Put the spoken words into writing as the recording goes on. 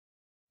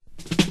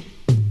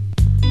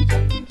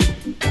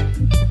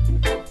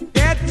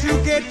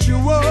get you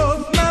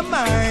off my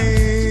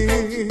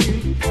mind.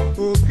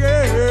 Oh,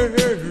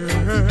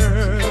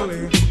 girl.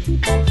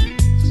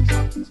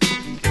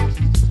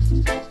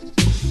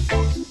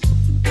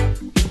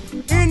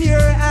 In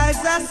your eyes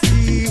I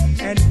see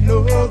and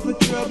know the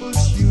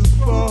troubles you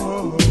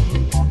fall.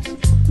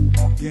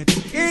 Yet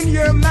in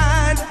your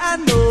mind I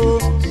know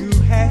you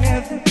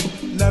have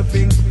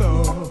loving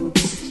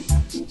thoughts.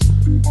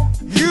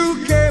 You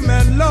came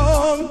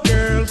along,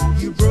 girl,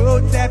 you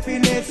brought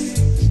happiness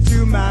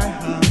to my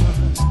heart.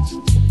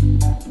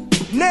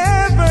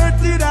 Never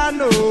did I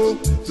know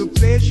the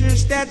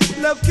pleasures that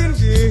love can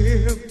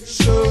give.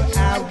 So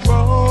I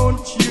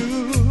want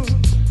you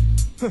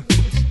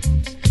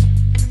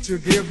to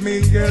give me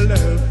your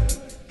love,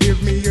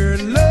 give me your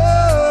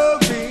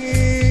loving.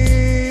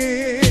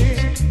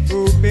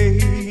 Oh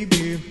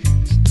baby,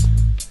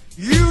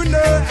 you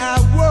know I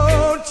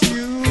want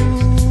you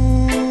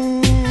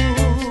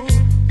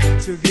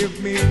to give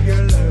me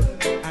your love.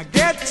 I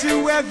get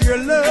to have your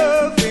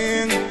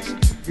loving.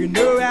 You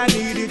know I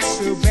need it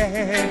so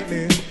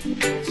badly.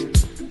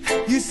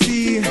 You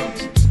see,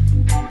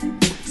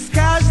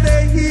 scars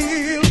they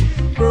heal,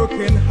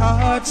 broken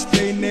hearts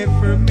they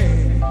never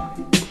mend.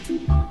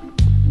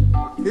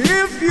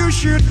 If you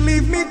should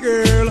leave me,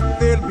 girl,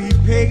 there'll be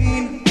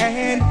pain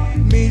and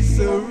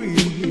misery.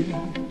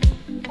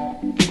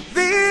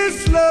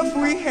 This love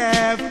we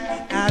have,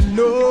 I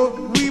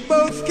know we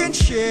both can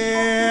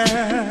share.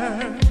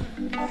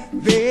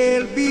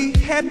 There'll be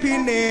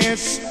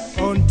happiness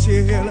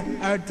until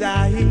our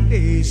dying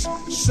days.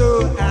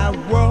 So I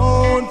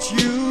want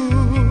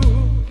you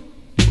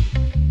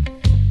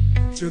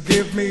to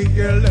give me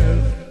your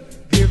love,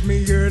 give me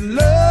your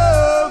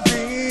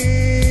loving.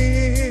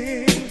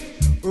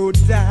 Oh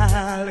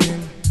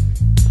darling,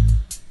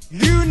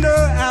 you know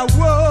I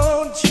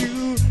want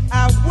you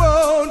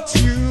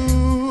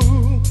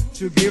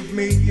to give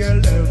me your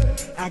love.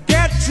 I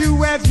get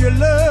to have your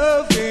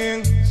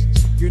loving.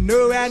 You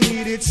know I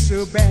need it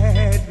so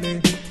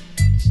badly.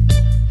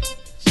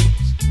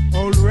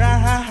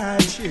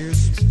 Alright,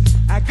 yes,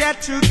 I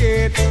got to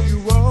get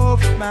you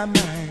off my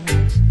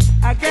mind.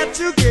 I got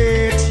to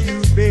get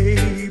you,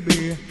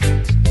 baby.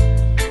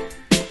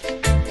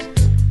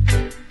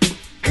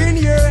 In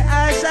your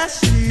eyes I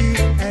see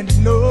and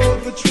know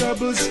the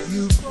troubles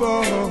you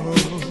fall.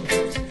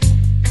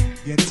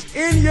 Yet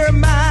in your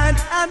mind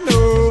I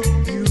know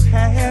you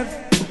have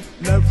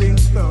loving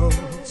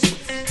thoughts.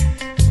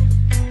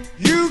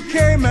 You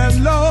came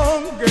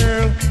along,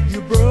 girl,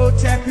 you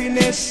brought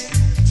happiness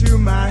to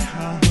my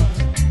heart.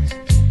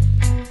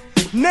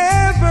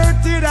 Never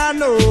did I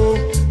know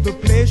the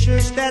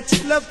pleasures that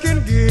love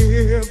can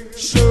give.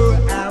 So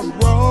I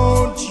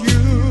want you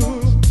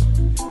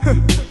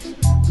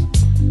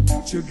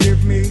to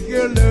give me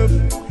your love,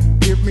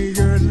 give me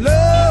your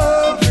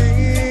loving.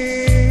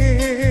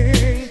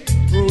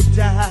 Oh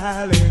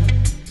darling,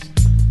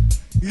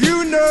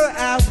 you know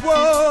I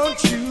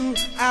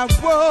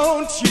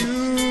want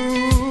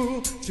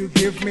you to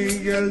give me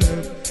your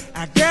love.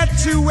 I got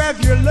to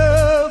have your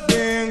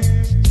loving.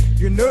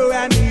 You know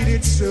I need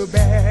it so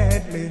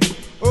badly.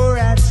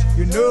 Alright,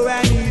 you know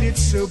I need it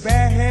so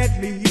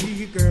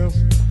badly, girl.